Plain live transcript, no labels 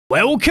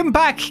Welcome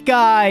back,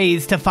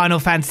 guys, to Final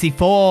Fantasy IV,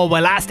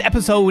 where last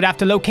episode,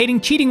 after locating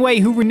Cheating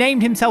Way, who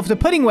renamed himself to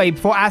Pudding Way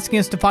before asking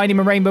us to find him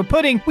a rainbow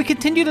pudding, we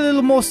continued a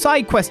little more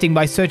side questing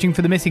by searching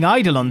for the missing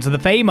Eidolons of the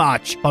Fey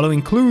March,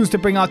 following clues to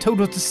bring our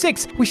total to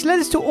 6, which led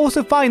us to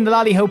also find the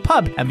Lally Ho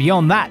pub, and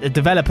beyond that, the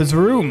developer's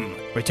room.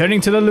 Returning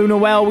to the Lunar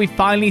Well, we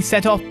finally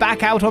set off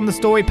back out on the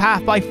story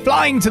path by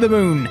flying to the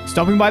moon,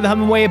 stopping by the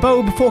Humminway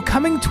abode before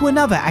coming to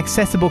another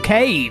accessible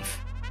cave.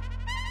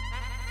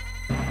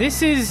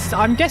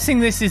 I'm guessing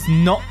this is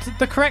not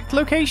the correct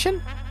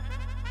location?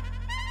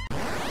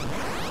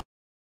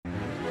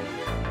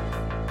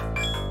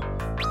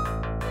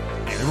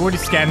 Yeah, we've already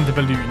scanned the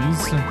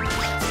balloons.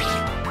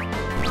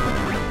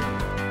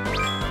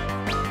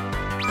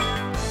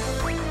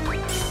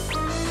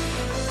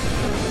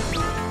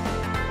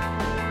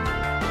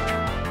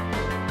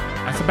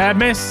 That's a bad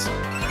miss.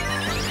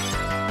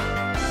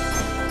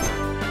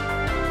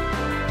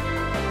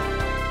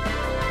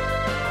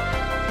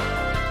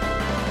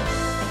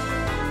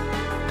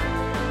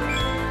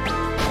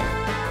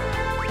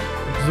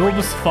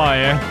 Absorbs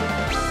fire.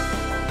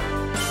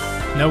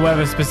 No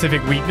other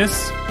specific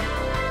weakness.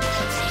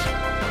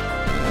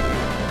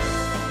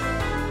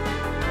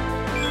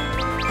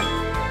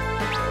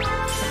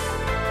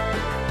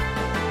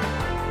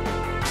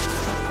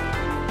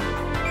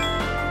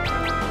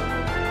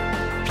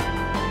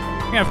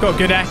 I think I've got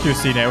good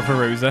accuracy now for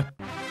Rosa.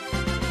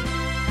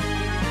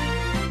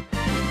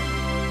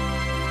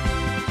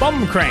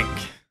 Bomb crank.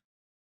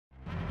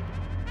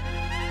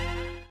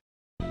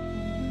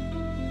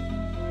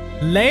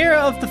 Lair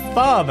of the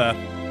Father.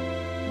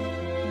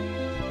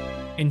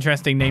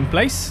 Interesting name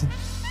place.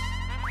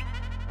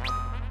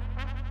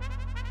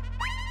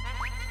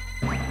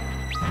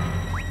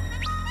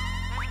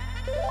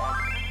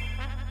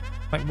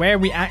 Like, where are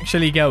we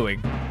actually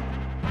going?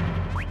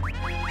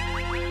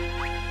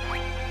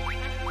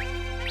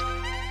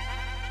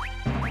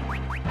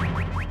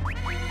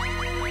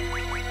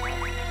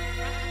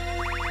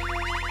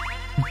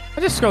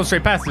 I just scrolled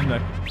straight past it,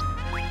 didn't I?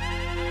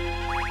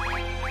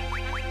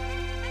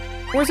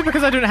 Or is it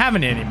because I don't have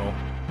any anymore?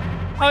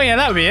 Oh yeah,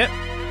 that would be it.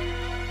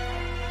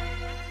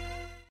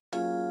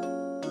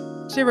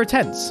 0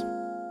 tenths.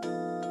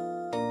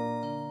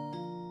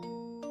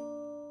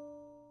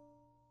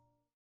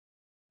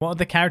 What are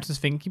the characters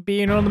thinking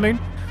being on the moon?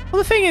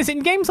 Well, the thing is,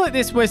 in games like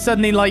this where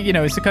suddenly, like, you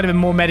know, it's a kind of a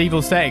more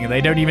medieval setting and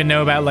they don't even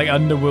know about, like,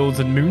 underworlds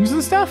and moons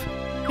and stuff,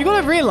 you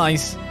gotta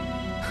realize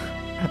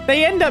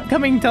they end up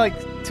coming to,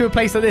 like, to a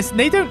place like this and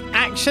they don't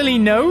actually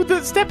know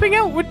that stepping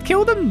out would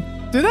kill them,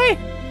 do they?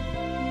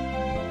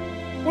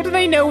 What do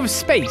they know of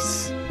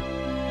space?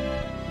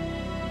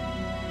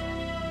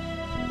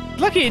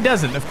 Lucky it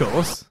doesn't, of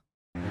course.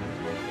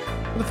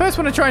 But the first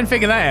one to try and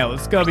figure that out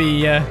is gonna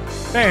be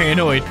very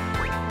annoyed.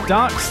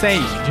 Dark Sage.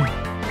 Like,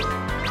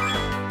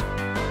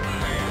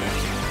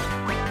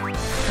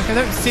 I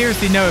don't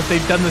seriously know if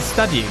they've done the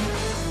studying.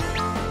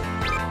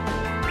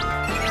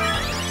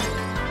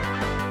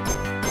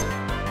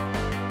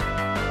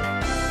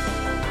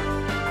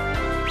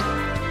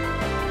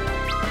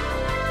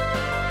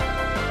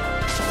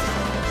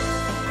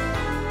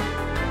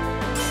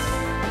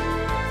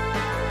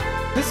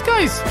 This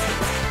guy's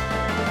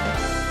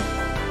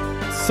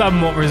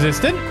somewhat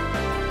resistant.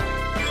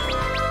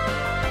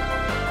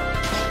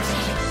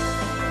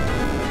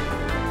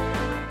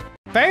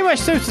 Very much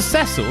so to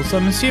Cecil, so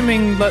I'm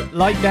assuming that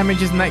light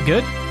damage isn't that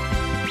good.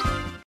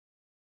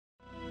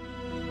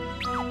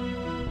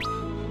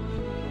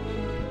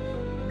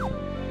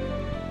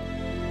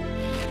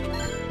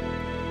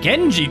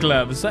 Genji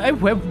gloves. Oh,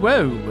 whoa,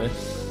 whoa.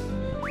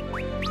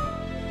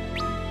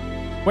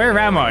 Where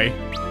am I?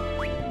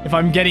 If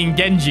I'm getting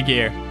Genji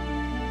gear.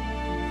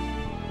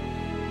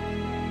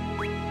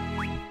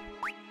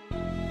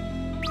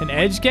 Can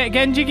Edge get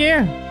Genji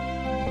gear?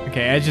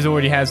 Okay, Edge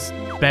already has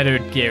better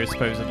gear,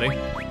 supposedly.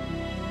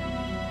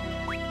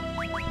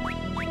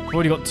 I've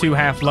already got 2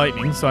 half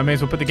lightning, so I may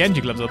as well put the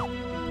Genji gloves on.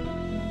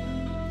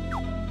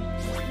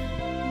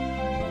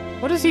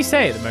 What does he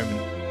say at the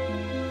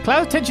moment?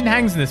 Cloud tension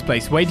hangs in this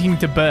place, waiting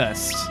to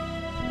burst.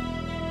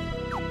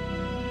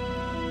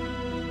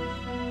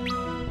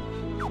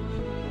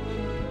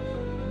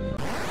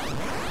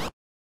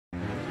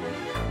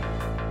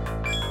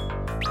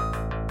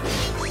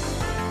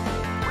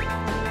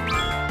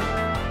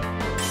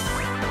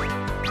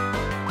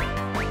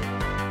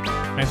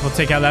 Might as well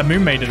take out that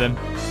Moon Maiden then.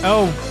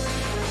 Oh.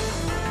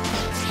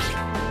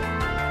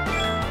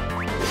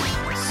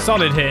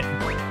 Solid hit.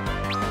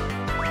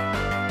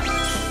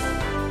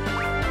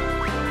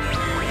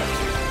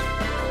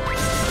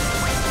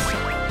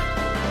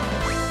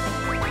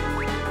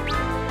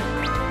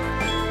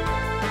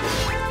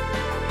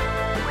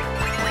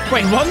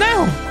 Wait, what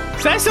now?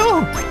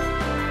 Cecil?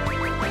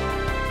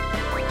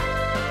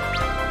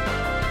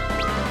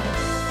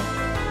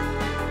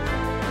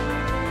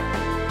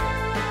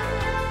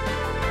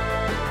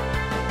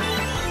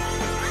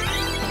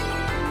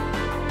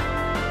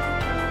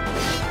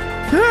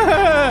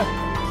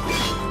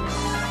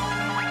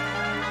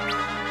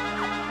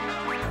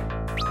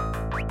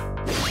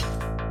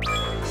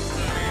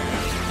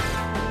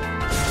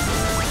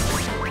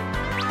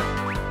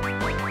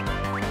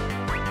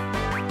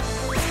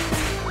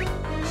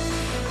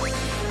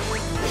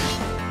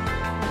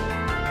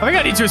 I think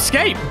I need to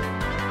escape.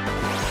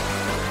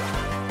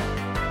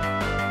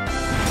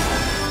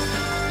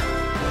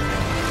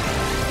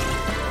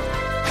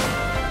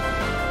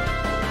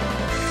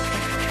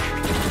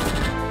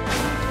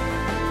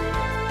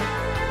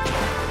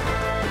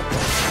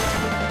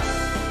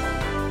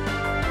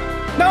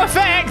 No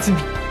effect!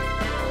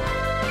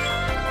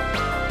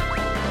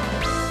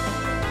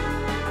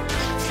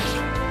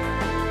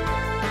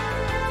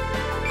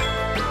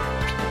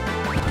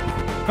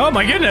 Oh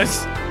my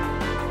goodness!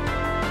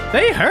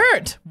 They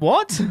hurt!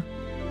 What?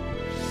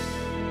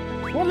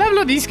 What level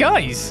are these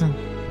guys?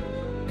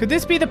 Could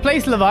this be the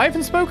place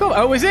Leviathan spoke of?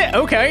 Oh, is it?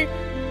 Okay.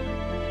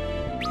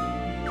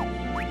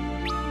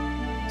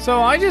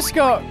 So I just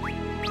got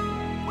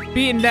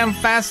beaten down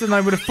faster than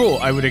I would have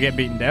thought I would have get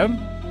beaten down.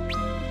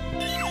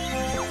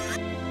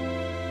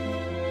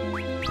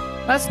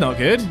 That's not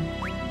good.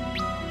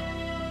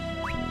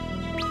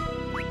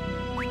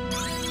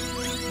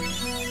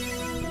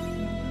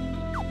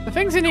 The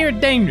things in here are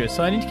dangerous,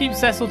 so I need to keep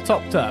Cecil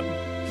topped up.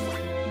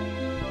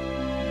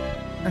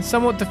 And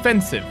somewhat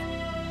defensive.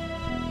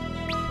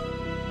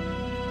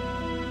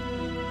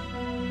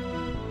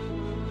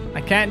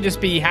 I can't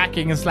just be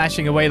hacking and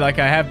slashing away like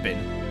I have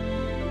been.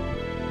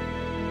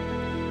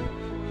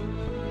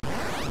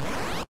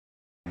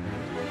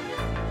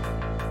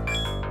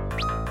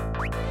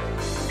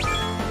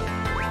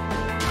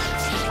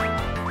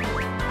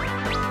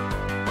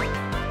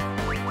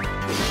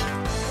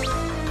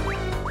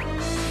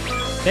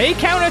 They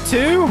counter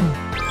too.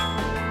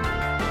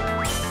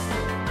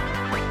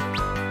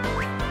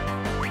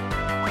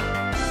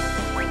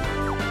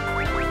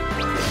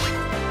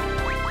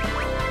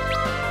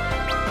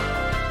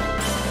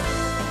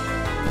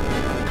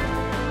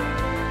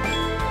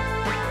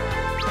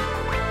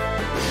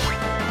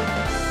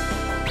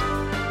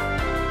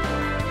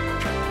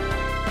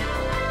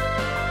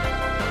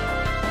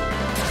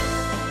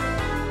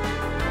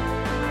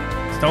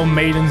 Stone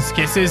Maiden's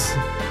kisses.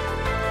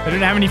 I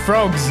don't have any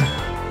frogs.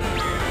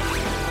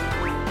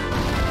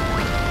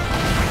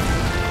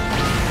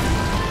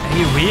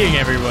 Weeing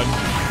everyone.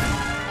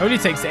 Only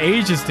takes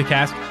ages to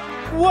cast.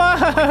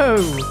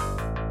 Whoa!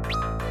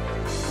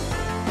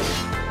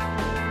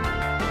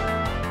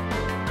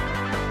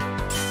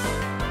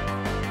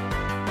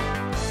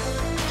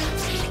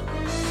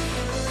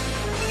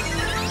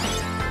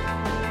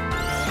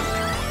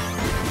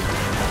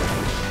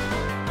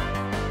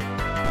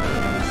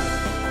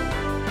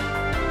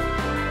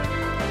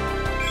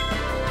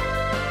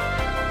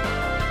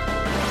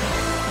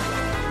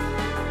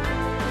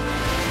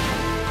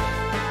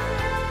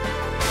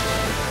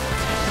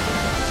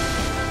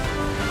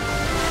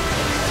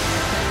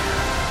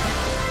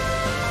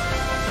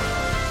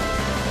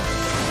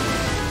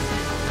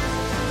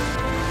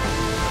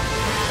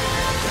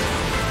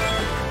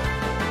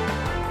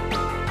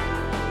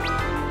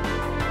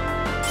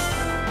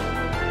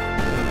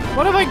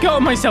 What have I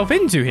gotten myself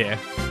into here?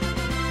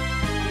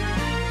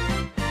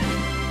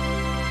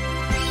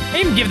 I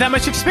didn't give that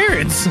much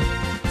experience.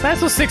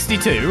 That's all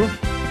 62.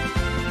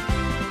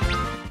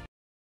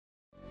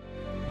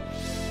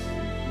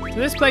 So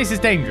this place is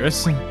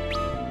dangerous.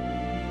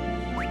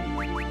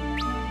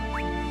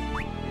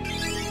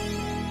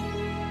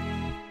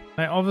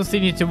 I obviously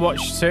need to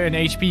watch certain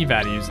HP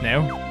values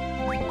now.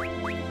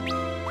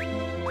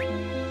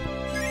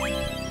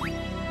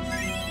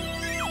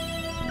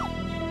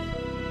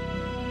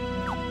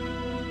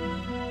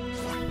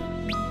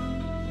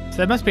 So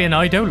there must be an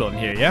Eidolon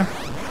here, yeah?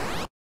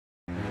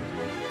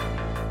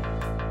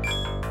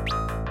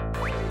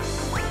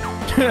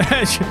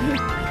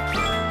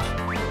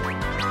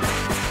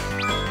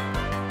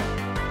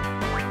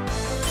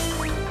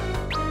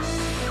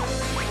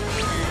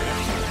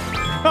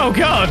 Oh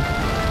god!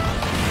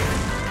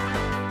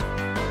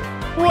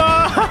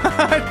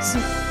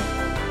 What?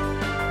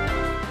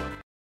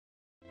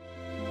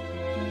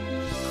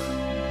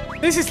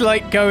 This is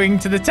like going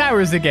to the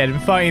towers again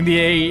and fighting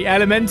the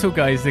elemental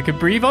guys that could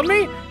breathe on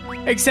me,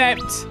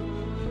 except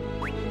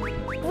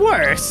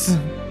worse.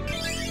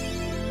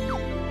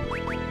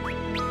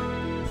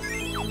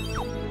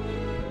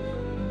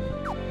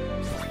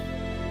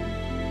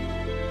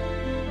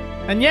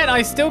 And yet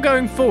I'm still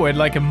going forward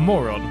like a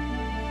moron.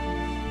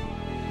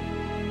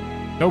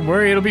 Don't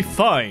worry, it'll be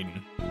fine.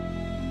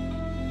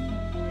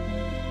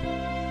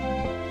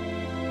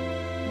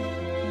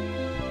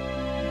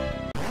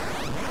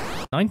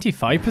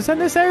 %95%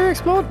 this area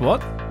explored?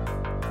 What? If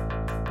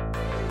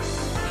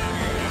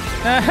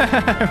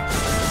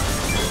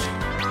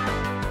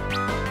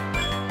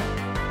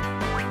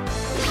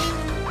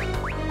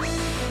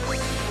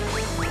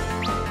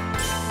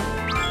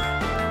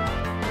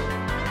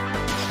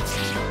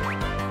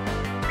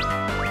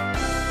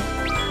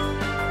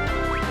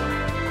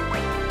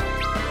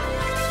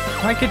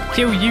I could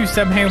kill you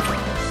somehow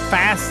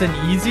fast and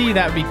easy,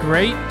 that would be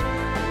great.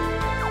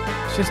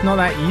 It's just not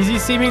that easy,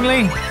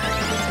 seemingly.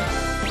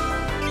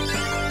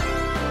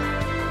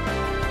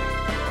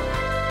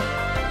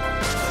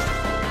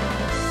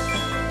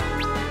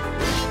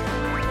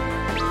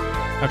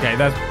 Okay,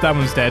 that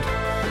one's dead.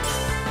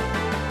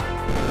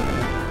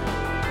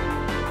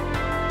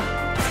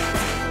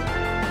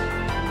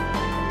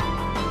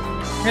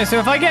 Okay, so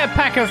if I get a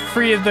pack of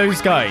 3 of those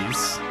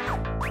guys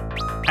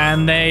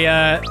and they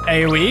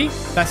AoE,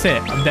 that's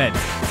it. I'm dead.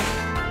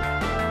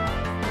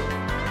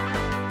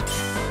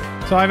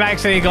 So I've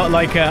actually got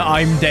like a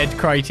I'm dead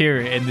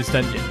criteria in this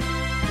dungeon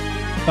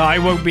that I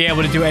won't be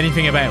able to do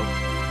anything about.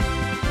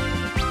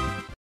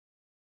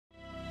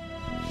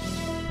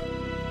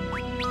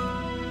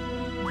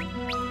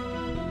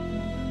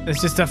 It's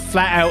just a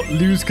flat out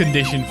lose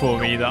condition for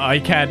me that I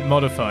can't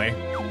modify.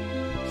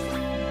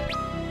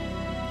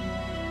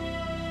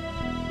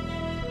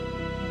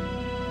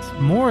 There's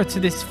more to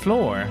this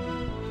floor.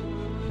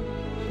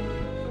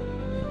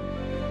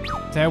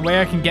 Is there a way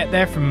I can get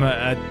there from,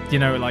 you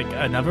know, like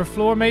another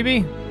floor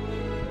maybe?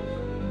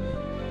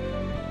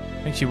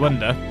 Makes you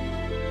wonder.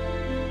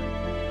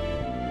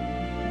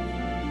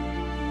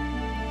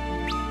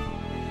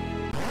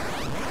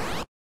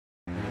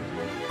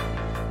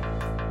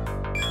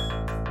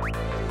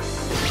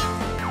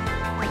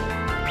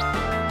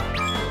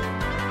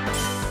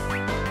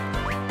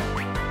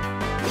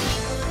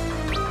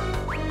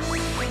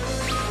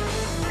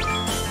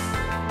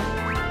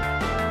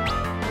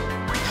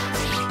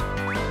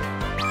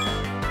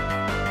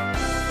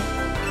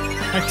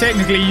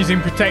 Technically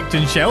using protect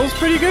and shell's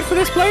pretty good for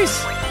this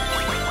place.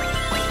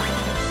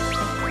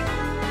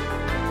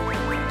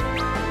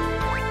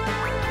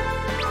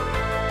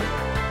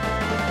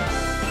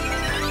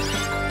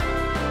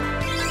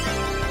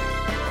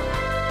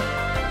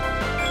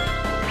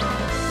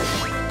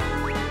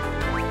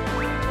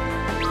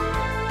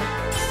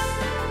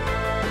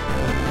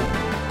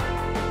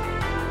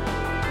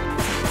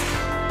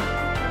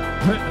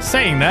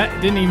 Saying that,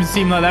 it didn't even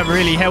seem like that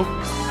really helped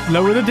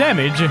lower the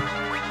damage.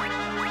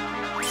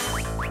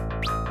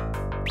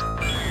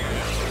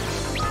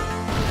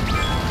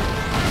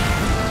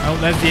 Oh,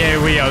 there's the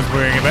AoE I was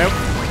worrying about.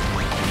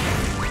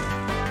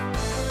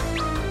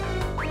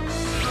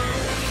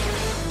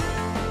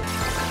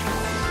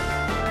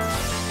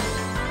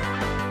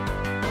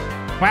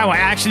 Wow, I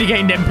actually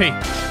gained MP.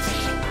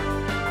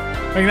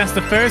 I think that's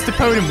the first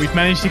opponent we've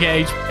managed to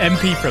get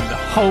MP from the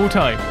whole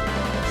time.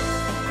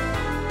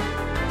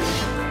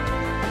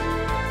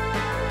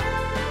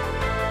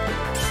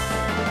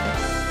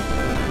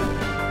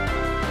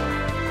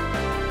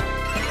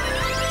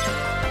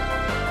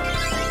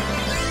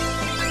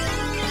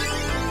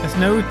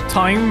 No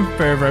time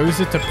for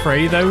Rosa to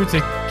pray, though,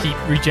 to keep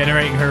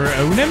regenerating her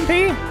own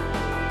MP?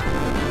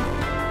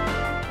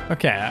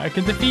 Okay, I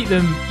can defeat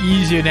them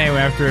easier now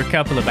after a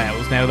couple of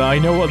battles, now that I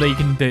know what they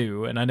can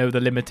do, and I know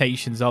the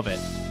limitations of it.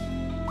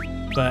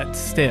 But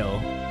still.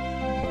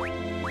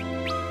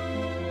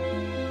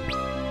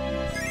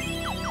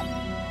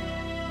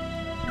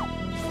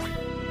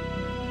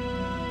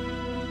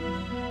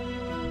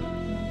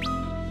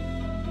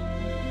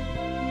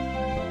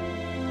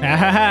 Ha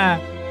ha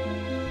ha!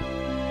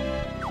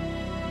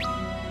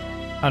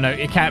 Oh no,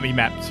 it can't be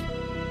mapped.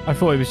 I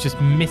thought it was just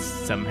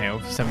missed somehow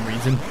for some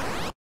reason.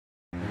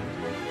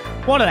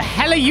 What the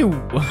hell are you?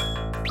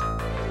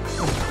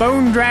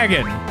 Bone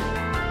dragon.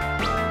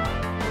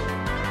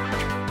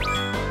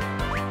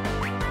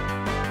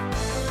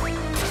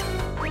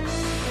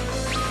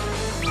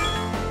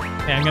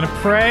 Okay, I'm gonna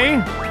pray.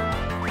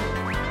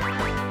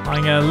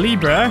 I'm gonna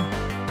Libra.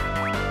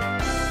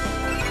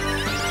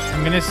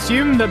 I'm gonna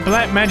assume that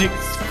black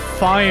magic's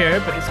fire,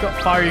 but it's got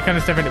fiery kind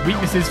of stuff in it.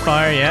 Weakness is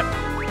fire, yep.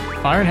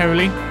 Fire and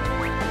holy.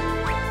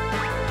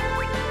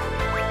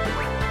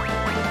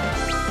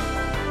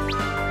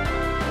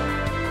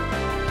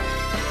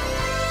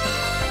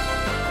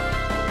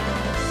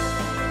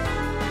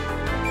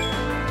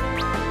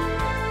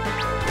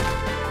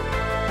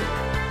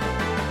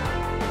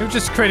 It was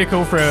just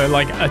critical for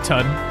like a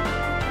ton.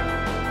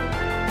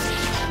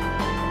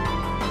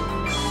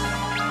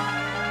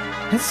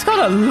 It's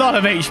got a lot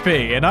of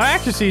HP, and our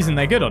accuracy isn't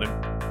that good on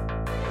him.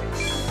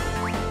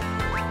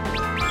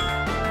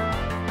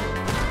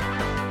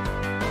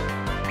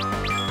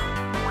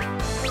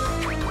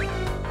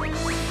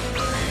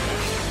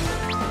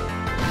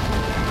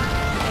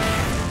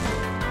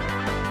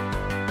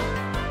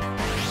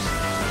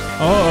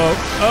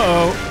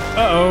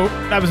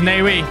 That was an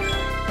AoE.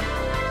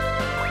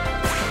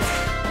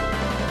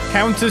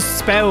 Counters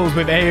spells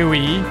with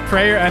AoE.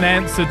 Prayer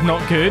unanswered,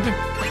 not good.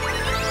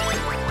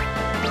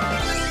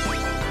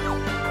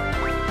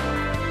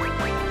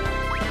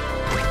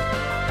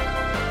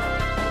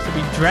 Should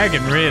be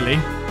dragon, really.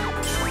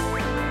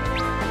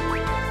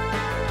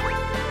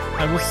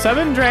 I will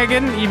summon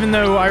dragon, even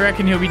though I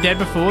reckon he'll be dead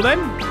before then.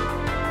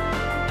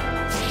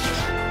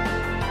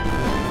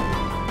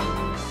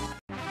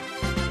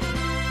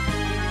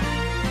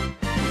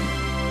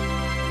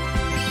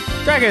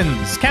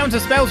 Dragons! Counter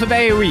spells with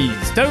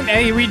AoEs. Don't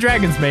AoE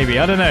dragons, maybe.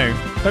 I don't know.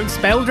 Don't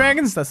spell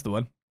dragons? That's the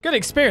one. Good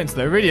experience,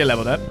 though. Really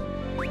leveled up.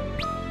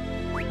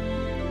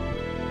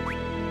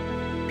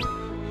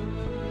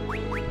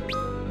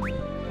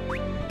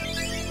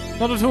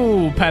 Not at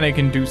all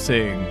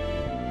panic-inducing.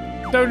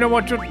 Don't know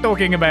what you're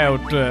talking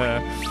about.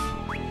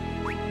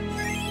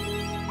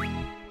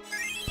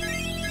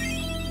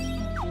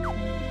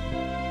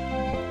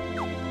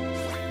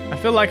 I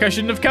feel like I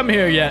shouldn't have come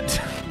here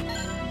yet.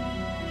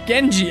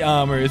 Genji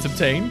armor is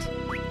obtained.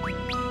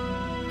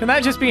 Can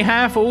that just be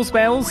half all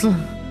spells?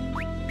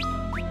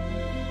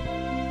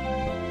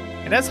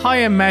 It has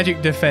higher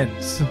magic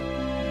defense.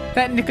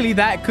 Technically,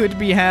 that could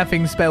be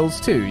halving spells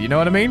too, you know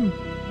what I mean?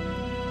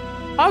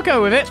 I'll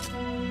go with it.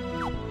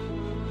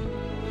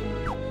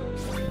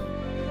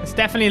 It's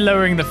definitely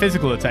lowering the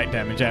physical attack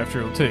damage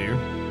after all too.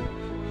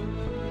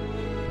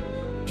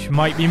 Which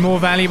might be more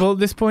valuable at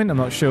this point, I'm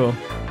not sure.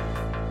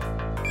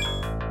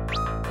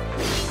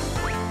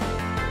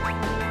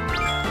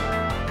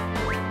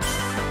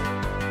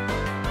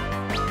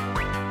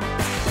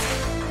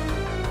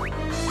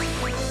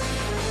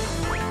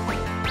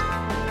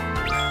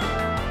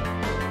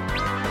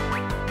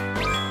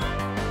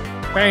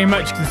 Very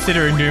much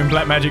considering doing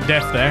Black Magic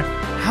Death there.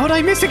 How would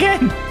I miss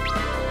again?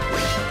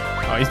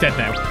 Oh, he's dead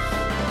now.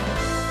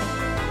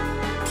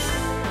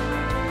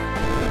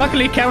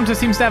 Luckily, counter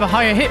seems to have a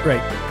higher hit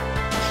rate.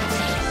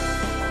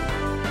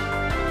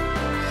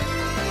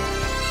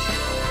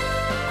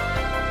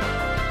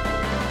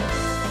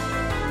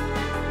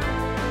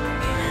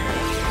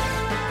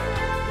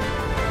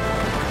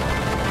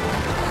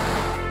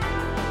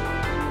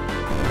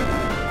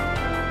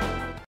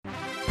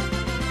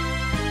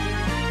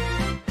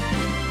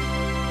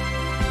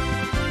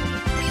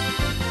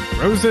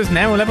 Rosa's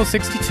now level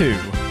 62.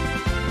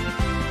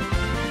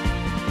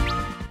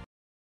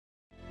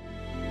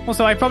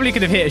 Also, I probably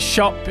could have hit a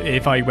shop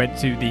if I went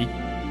to the...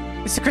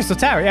 It's the Crystal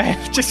Tower, yeah.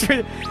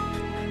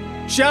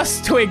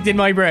 Just twigged in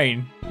my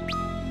brain.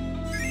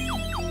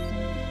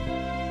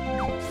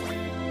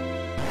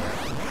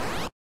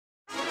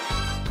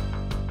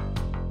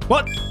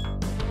 What?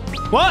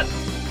 What?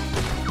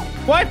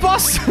 Why,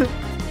 boss?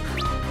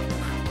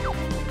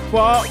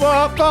 What,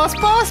 boss?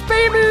 Boss,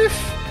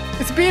 Behemoth!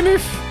 It's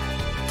Behemoth!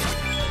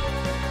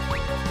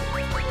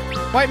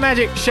 White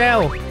magic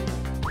shell.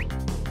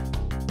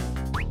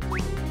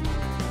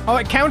 Oh,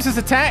 it counters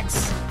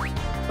attacks.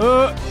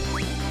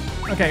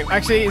 Okay,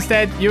 actually,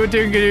 instead, you were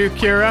gonna do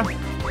Cura.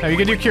 No,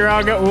 you're gonna do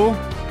Curaga all.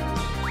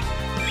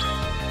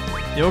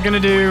 You're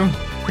gonna do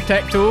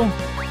Protect all.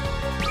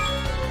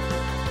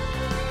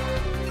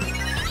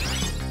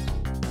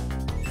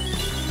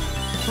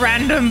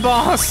 Random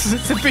boss.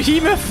 It's a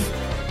Behemoth.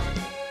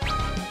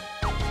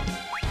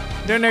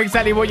 I don't know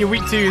exactly what you're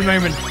weak to at the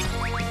moment.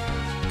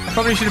 I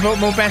probably should have bought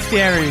more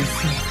bestiaries.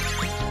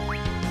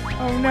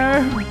 Oh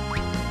no.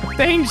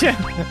 Danger!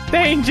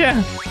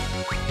 Danger!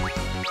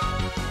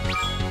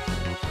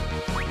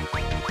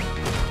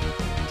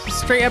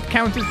 Straight up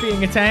counters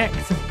being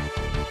attacked.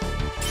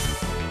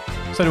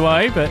 So do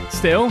I, but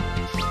still.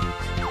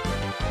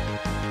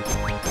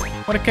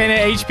 What kind of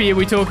HP are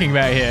we talking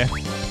about here?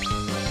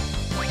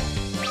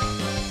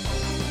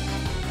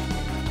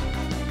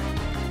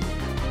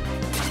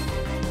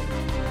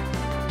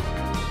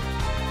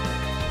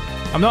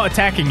 I'm not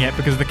attacking yet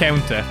because of the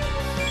counter.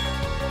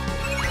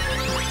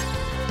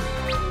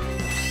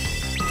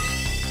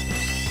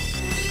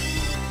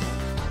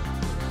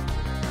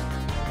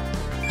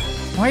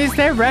 Why is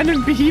there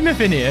random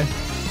Behemoth in here?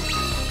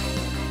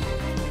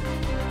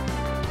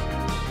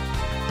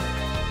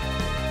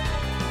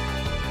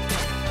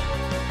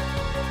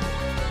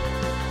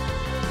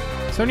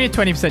 It's only a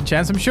 20%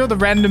 chance. I'm sure the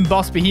random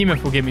boss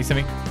Behemoth will give me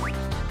something.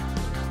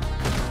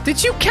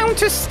 Did you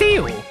counter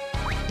steal?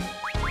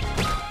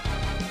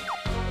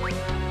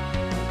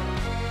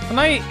 Can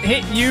I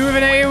hit you with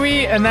an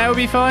AoE and that will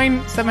be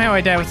fine? Somehow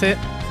I doubt it.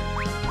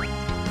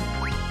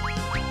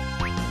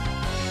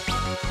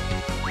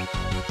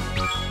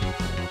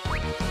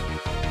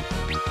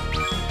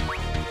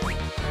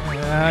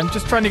 I'm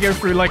just trying to go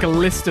through like a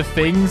list of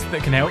things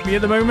that can help me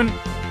at the moment.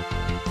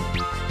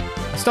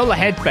 I stole a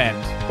headband.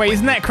 Wait,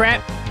 isn't that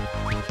crap?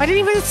 I didn't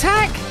even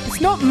attack.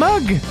 It's not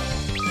Mug.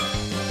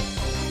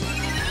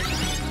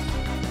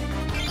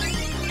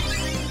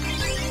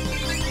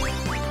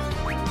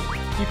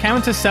 You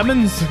counter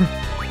summons?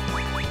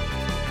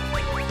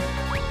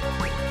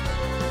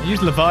 I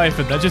use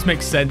Leviathan. That just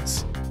makes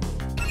sense.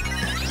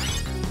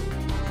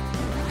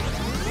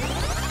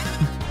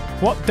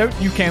 What don't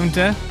you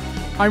counter?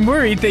 I'm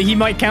worried that he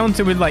might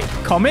counter with, like,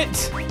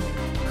 Comet.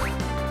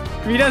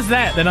 If he does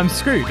that, then I'm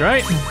screwed,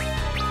 right?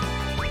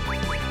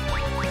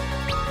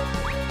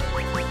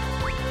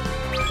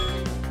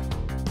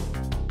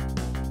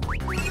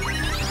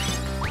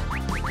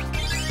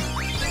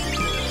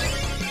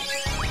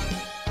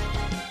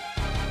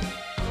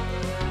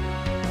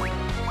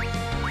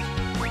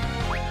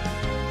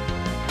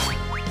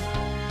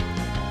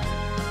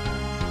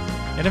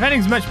 Yeah,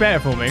 defending's much better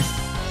for me.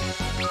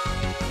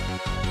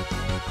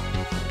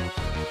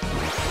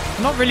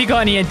 Not really got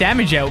any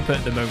damage output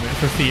at the moment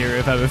for fear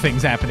of other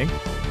things happening.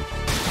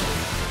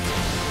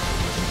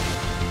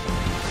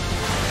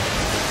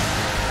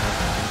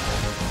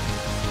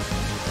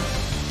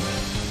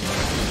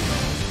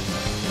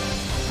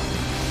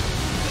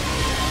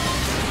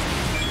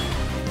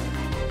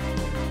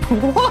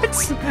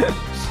 What?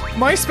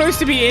 Am I supposed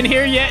to be in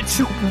here yet?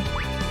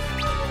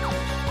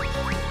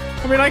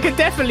 I mean, I could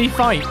definitely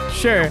fight,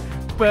 sure,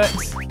 but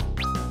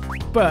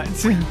but...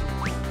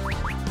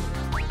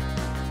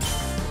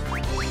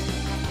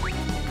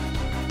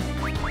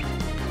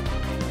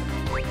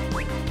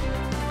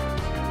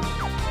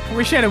 I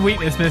wish you had a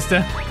weakness,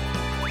 mister.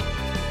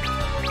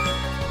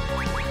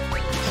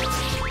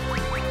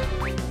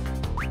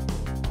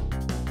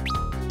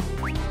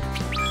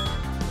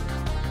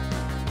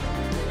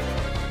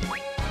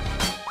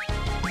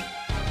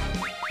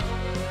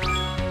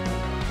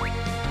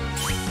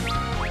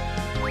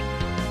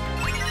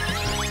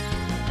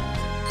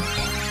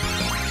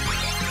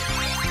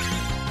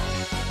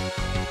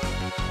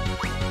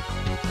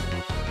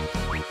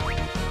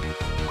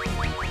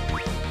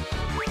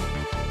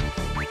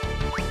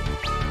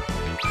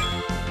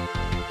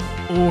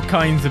 All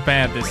kinds of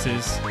bad this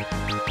is. I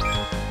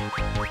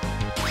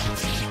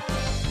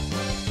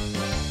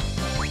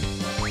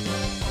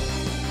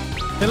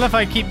feel if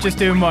I keep just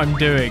doing what I'm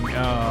doing.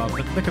 Oh,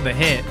 but look at the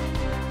hit.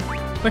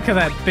 Look at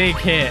that big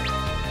hit.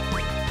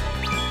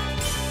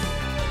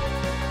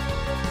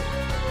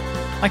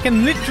 I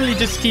can literally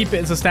just keep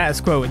it as a status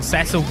quo and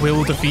Cecil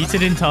will defeat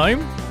it in time.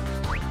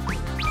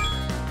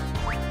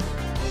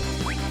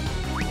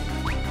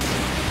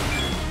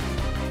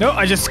 No,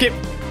 I just skipped.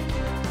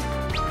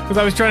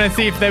 Because I was trying to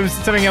see if there was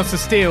something else to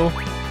steal.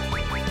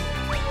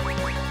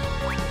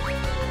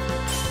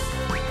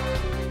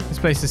 This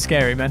place is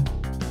scary, man.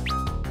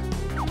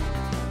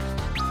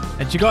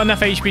 And you got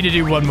enough HP to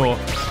do one more.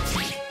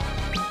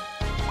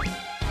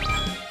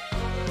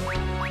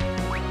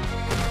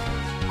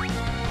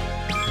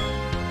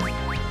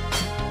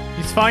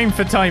 He's fine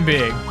for time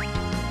being.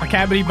 I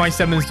can't believe my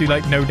summons do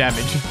like no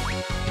damage.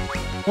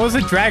 What does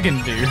a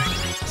dragon do?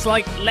 It's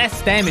like less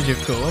damage,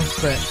 of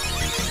course, but...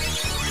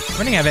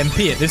 running out of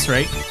MP at this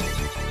rate.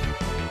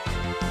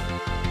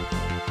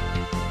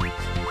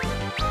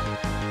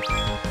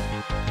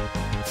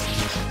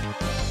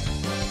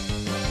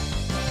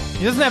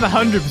 He doesn't have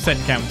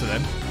 100% counter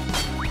then.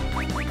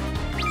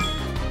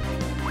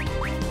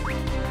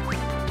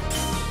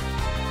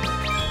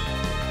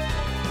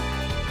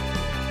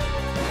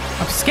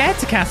 I'm scared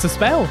to cast a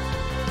spell.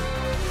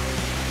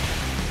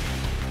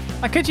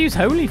 I could use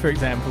Holy, for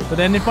example, but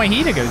then if my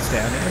healer goes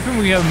down, I think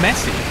we go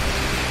messy.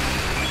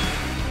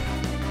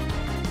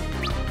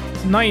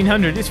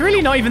 1900. It's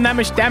really not even that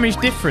much damage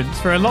difference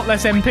for a lot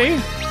less MP.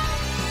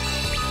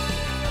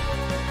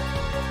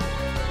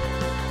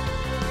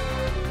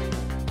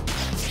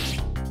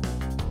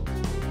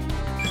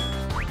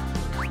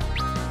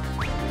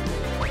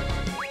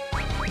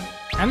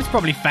 And it's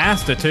probably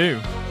faster too.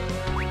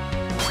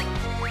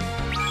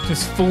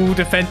 Just full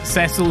defense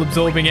Cecil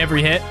absorbing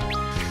every hit.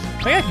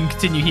 I think I can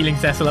continue healing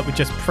Cecil up with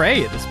just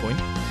Prey at this point.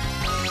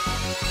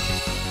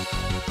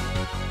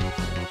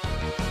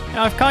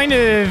 Now I've kind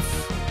of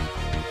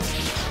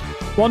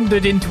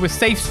wandered into a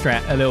safe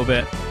strat a little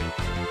bit.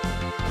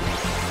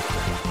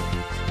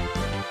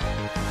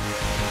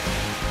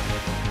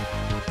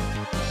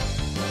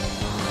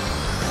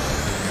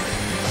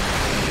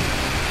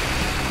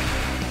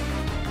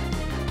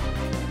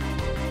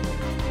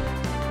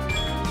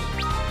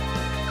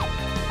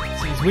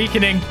 He's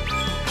weakening.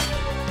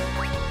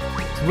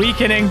 It's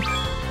weakening.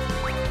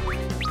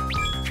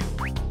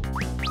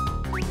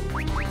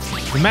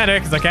 Doesn't matter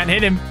because I can't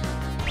hit him.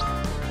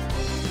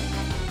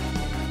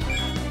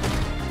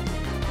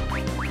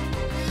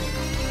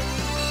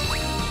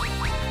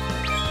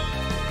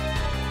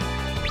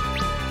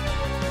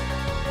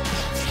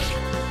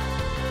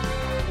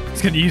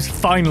 Gonna use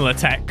final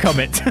attack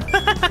comet.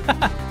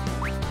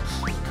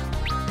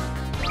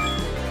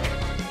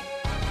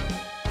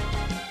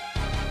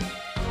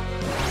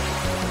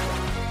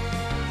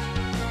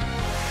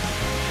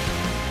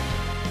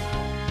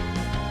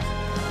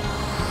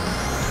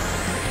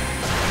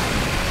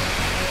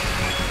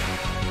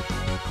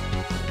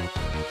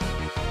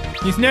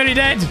 He's nearly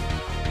dead.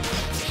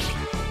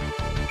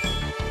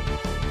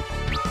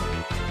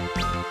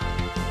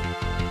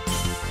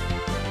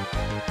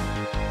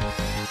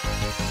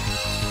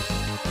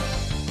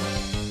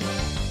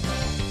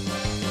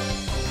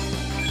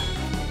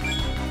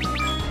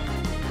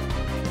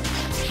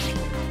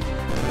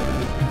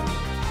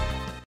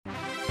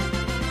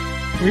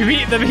 We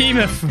beat the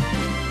Behemoth.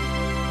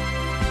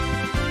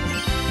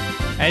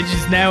 Edge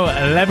is now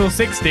at level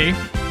 60.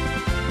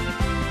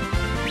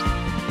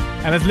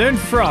 And has learned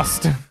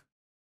Frost.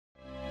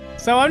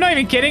 So I'm not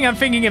even kidding, I'm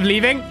thinking of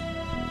leaving.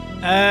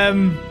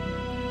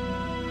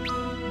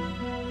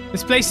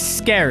 This place is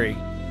scary.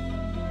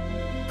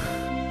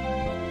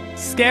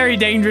 Scary,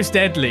 dangerous,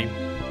 deadly.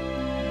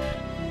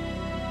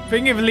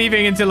 Thinking of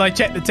leaving until I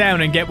check the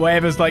town and get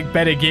whatever's like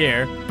better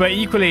gear. But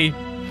equally,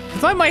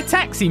 it's like my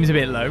attack seems a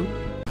bit low.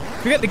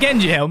 Forget the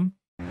Genji helm.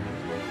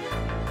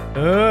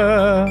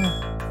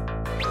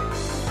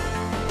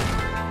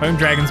 Bone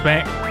Dragon's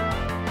back.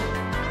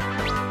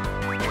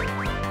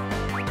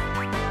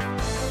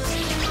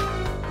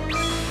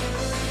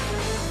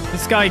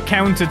 This guy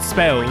countered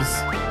spells.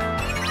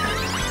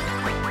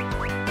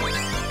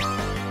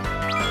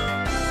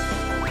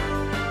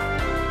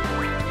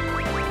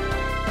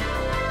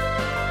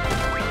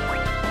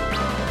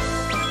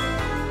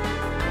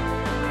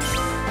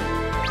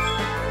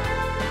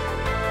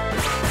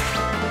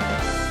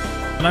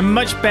 And I'm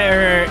much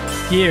better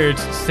geared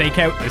to take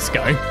out this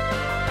guy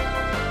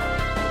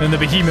than the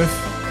Behemoth.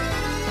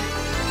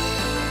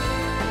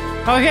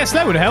 Oh, I guess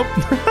that would help.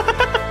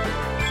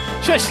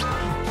 Shush.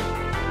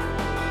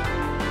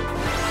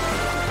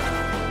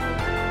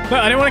 No,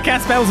 I didn't want to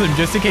cast spells on him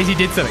just in case he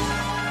did something.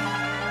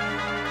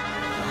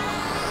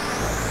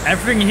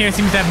 Everything here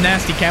seems to have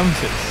nasty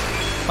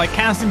counters. Like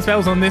casting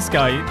spells on this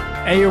guy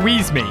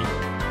AoEs me.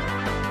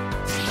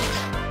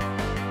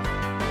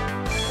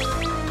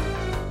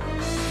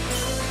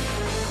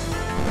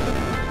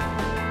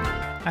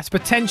 That's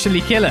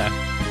potentially killer.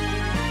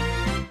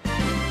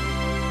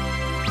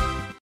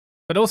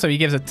 But also he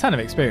gives a ton of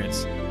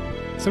experience.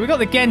 So we got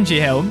the Genji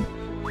helm.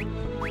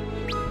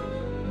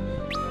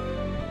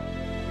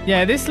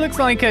 Yeah, this looks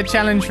like a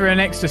challenge for an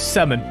extra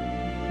summon.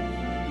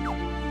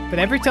 But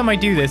every time I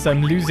do this,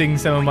 I'm losing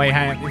some of my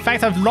halves. In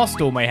fact, I've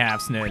lost all my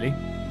halves nearly.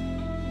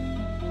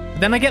 But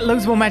then I get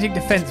loads more magic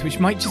defense, which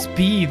might just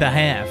be the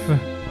half.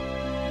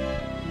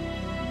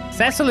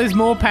 Cecil is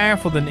more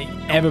powerful than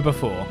ever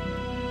before.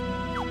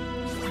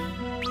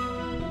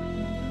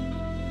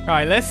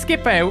 Alright, let's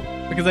skip out,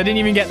 because I didn't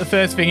even get the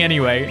first thing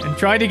anyway, and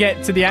try to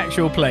get to the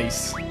actual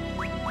place.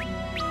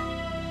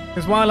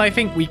 Because while I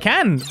think we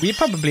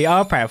probably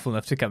are powerful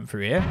enough to come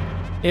through here.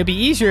 It'd be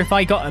easier if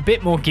I got a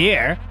bit more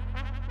gear.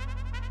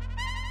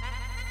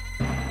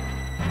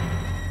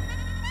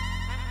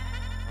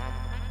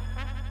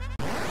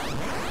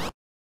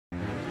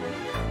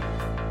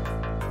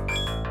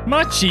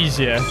 Much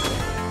easier.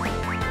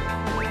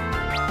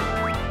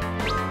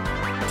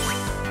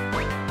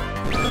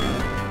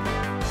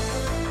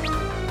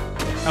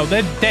 Oh,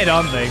 they're dead,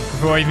 aren't they?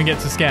 Before I even get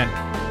to scan.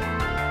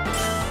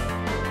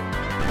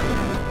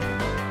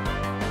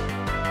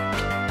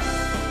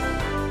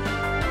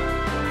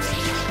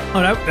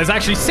 Oh no, there's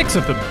actually 6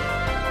 of them.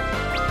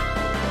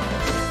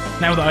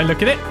 Now that I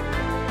look at it.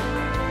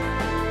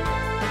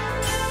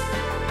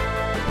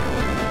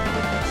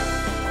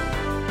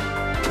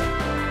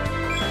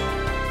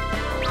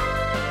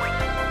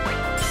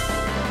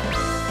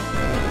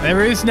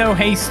 There is no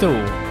haystall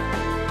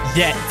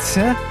yet,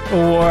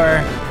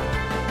 or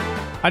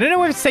I don't know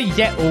whether to say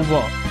yet or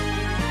what.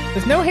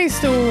 There's no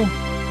haystall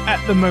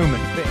at the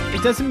moment, but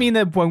it doesn't mean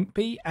there won't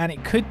be, and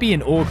it could be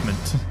an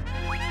augment.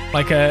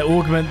 Like an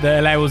augment that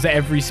allows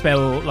every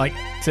spell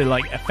to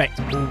affect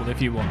all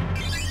if you want.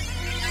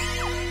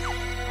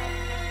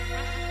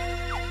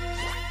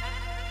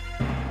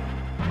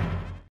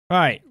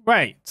 Right.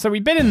 So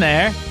we've been in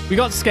there, we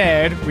got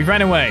scared, we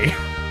ran away.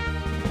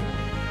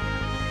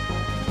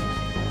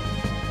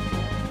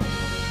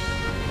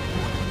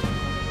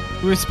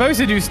 We were supposed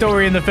to do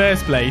story in the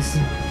first place,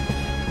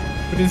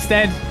 but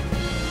instead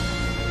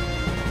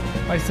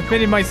I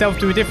submitted myself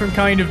to a different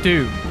kind of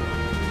doom.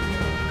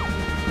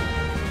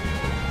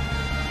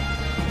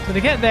 So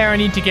to get there, I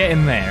need to get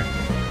in there.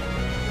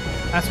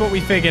 That's what we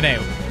figured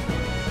out.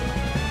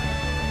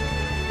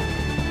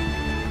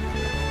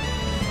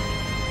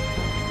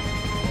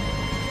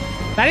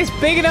 That is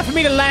big enough for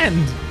me to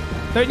land.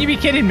 Don't you be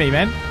kidding me,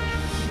 man.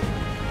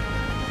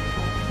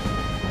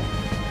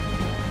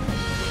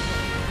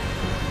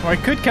 Or I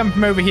could come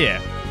from over here.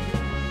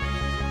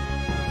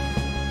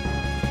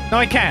 No,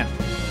 I can't.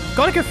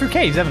 Gotta go through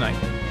caves, haven't I?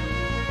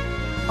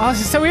 Oh, this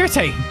is so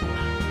irritating.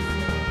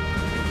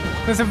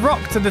 There's a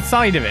rock to the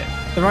side of it.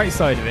 The right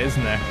side of it,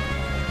 isn't there?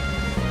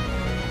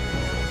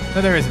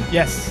 No, there isn't.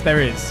 Yes,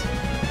 there is.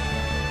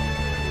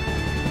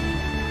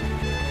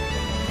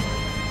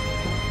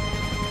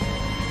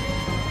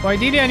 Well,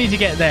 ideally I need to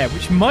get there,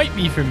 which might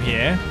be from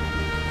here.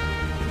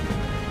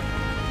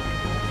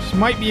 Which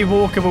might be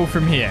walkable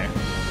from here.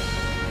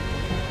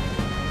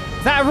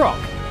 Is that a rock?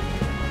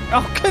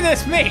 Oh,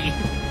 goodness me!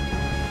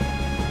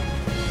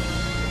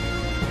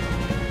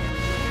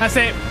 That's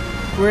it.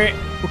 We're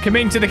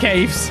coming to the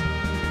caves.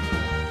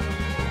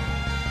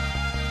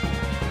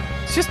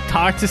 It's just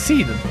hard to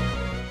see them.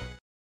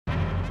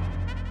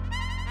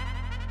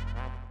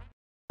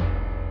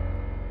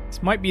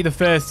 This might be the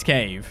first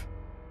cave.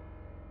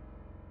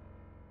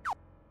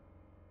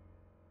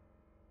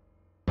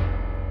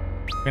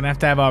 We're gonna have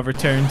to have our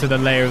return to the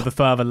Lair of the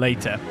Father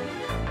later.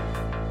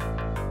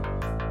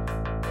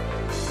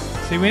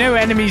 See, we know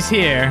enemies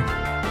here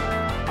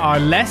are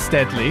less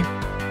deadly.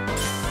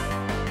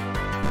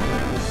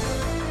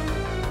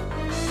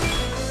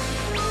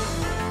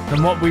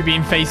 Than what we've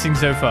been facing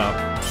so far.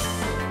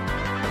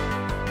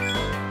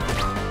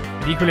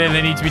 But equally,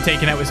 they need to be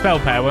taken out with spell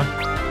power.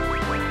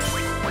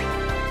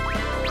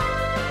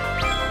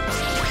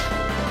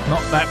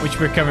 Not that which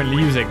we're currently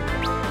using.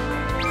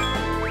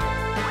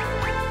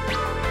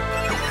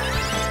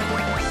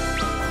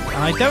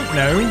 I don't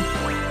know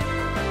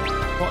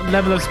what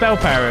level of spell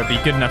power would be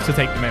good enough to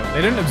take them out.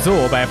 They don't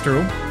absorb, after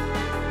all.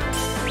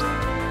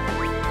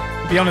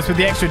 To be honest, with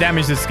the extra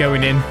damage that's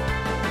going in,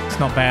 it's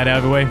not bad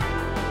either way.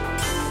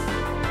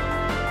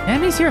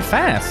 Enemies here are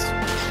fast.